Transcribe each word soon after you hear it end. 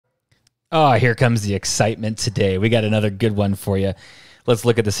Oh, here comes the excitement today. We got another good one for you. Let's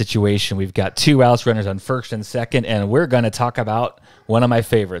look at the situation. We've got two outs, runners on first and second, and we're going to talk about one of my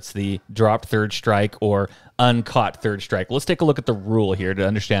favorites, the dropped third strike or uncaught third strike. Let's take a look at the rule here to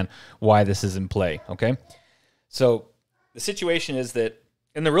understand why this is in play, okay? So the situation is that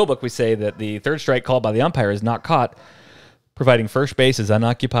in the rule book, we say that the third strike called by the umpire is not caught, providing first base is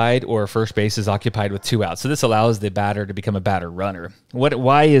unoccupied or first base is occupied with two outs. So this allows the batter to become a batter runner.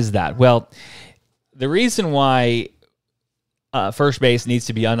 Why is that? Well, the reason why first base needs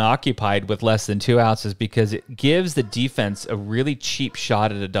to be unoccupied with less than two outs is because it gives the defense a really cheap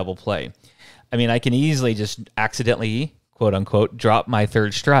shot at a double play. I mean, I can easily just accidentally, quote unquote, drop my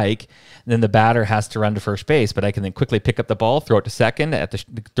third strike, and then the batter has to run to first base, but I can then quickly pick up the ball, throw it to second,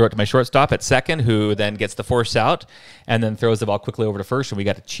 throw it to my shortstop at second, who then gets the force out, and then throws the ball quickly over to first, and we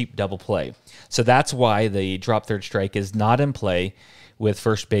got a cheap double play. So that's why the drop third strike is not in play with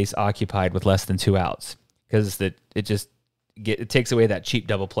first base occupied with less than two outs, because it takes away that cheap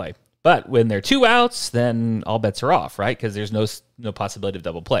double play. But when there are two outs, then all bets are off, right? Because there's no possibility of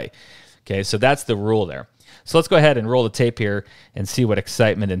double play. Okay, so that's the rule there. So let's go ahead and roll the tape here and see what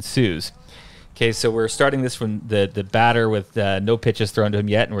excitement ensues. Okay, so we're starting this from the batter with no pitches thrown to him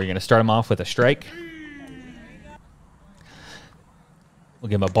yet, and we're going to start him off with a strike. We'll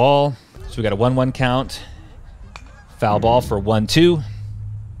give him a ball. So we got a 1-1 count. Foul ball for 1-2.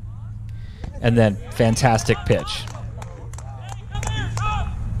 And then fantastic pitch.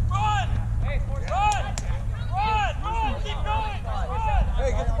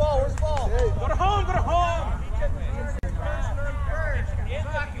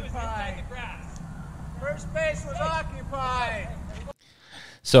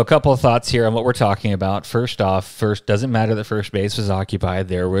 So a couple of thoughts here on what we're talking about. First off, doesn't matter that first base was occupied.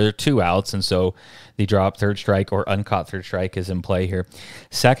 There were two outs, and so the drop third strike or uncaught third strike is in play here.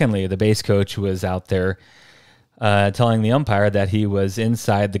 Secondly, the base coach was out there telling the umpire that he was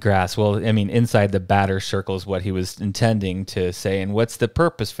inside the grass. Well, I mean, inside the batter circle is what he was intending to say. And what's the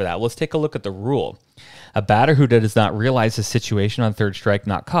purpose for that? Let's take a look at the rule. A batter who does not realize the situation on third strike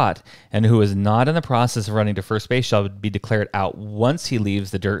not caught and who is not in the process of running to first base shall be declared out once he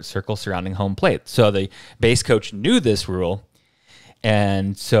leaves the dirt circle surrounding home plate. So the base coach knew this rule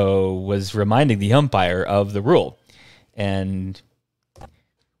and so was reminding the umpire of the rule. And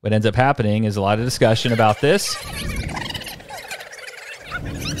what ends up happening is a lot of discussion about this.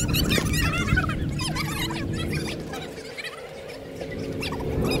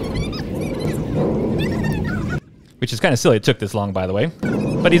 Which is kind of silly it took this long, by the way.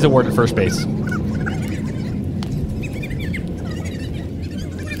 But he's awarded first base.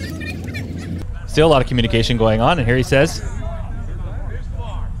 Still a lot of communication going on, and here he says,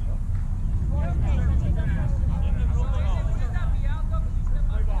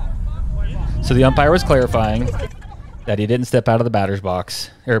 so the umpire was clarifying that he didn't step out of the batter's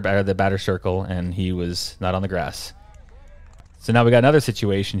box, or the batter's circle, and he was not on the grass. So now we got another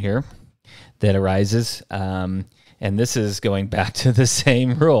situation here that arises. And this is going back to the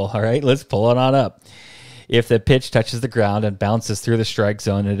same rule, all right? Let's pull it on up. If the pitch touches the ground and bounces through the strike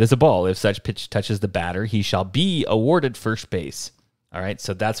zone, it is a ball. If such pitch touches the batter, he shall be awarded first base. All right,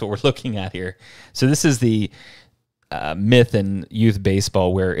 so that's what we're looking at here. So this is the myth in youth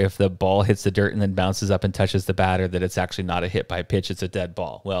baseball where if the ball hits the dirt and then bounces up and touches the batter, that it's actually not a hit by pitch, it's a dead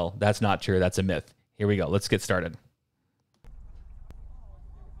ball. Well, that's not true. That's a myth. Here we go. Let's get started.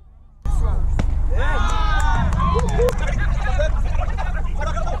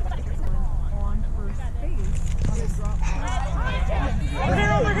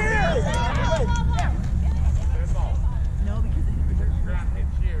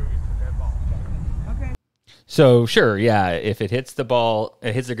 So sure, yeah, if it hits the ball,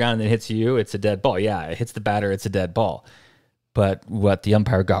 it hits the ground and then hits you, it's a dead ball. Yeah, it hits the batter, it's a dead ball. But what the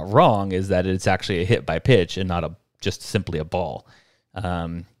umpire got wrong is that it's actually a hit by pitch and not just simply a ball.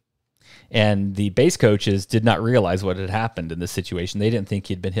 And the base coaches did not realize what had happened in this situation. They didn't think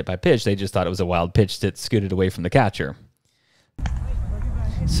he'd been hit by pitch. They just thought it was a wild pitch that scooted away from the catcher.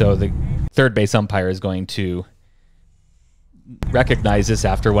 So the third base umpire is going to recognize this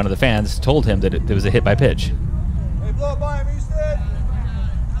after one of the fans told him that it was a hit by pitch. Hey, blow it by him, Houston.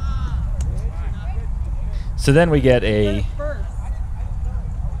 So then we get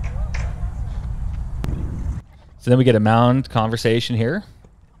a mound conversation here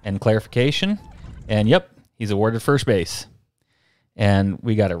and clarification. And yep, he's awarded first base. And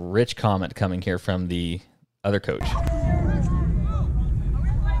we got a rich comment coming here from the other coach.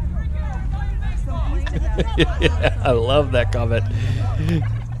 Yeah, I love that comment.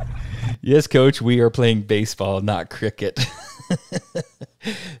 Yes, coach, we are playing baseball, not cricket.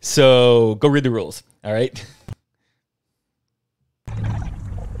 So go read the rules. All right.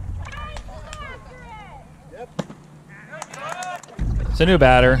 So new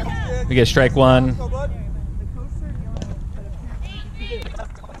batter. We get strike one.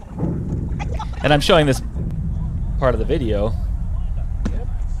 And I'm showing this part of the video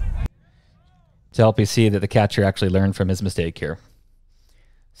to help you see that the catcher actually learned from his mistake here.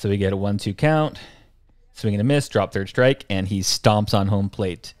 So we get a 1-2 count, swing and a miss, drop third strike, and he stomps on home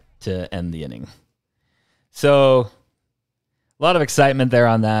plate to end the inning. So a lot of excitement there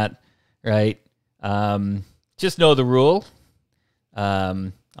on that, right? Just know the rule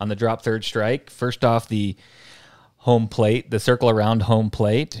on the drop third strike. First off, the home plate, the circle around home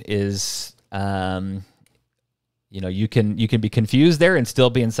plate is, you can be confused there and still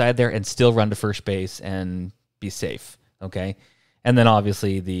be inside there and still run to first base and be safe, okay? And then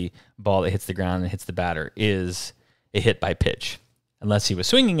obviously the ball that hits the ground and hits the batter is a hit by pitch, unless he was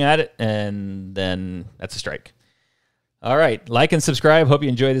swinging at it, and then that's a strike. All right, like and subscribe. Hope you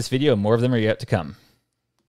enjoyed this video. More of them are yet to come.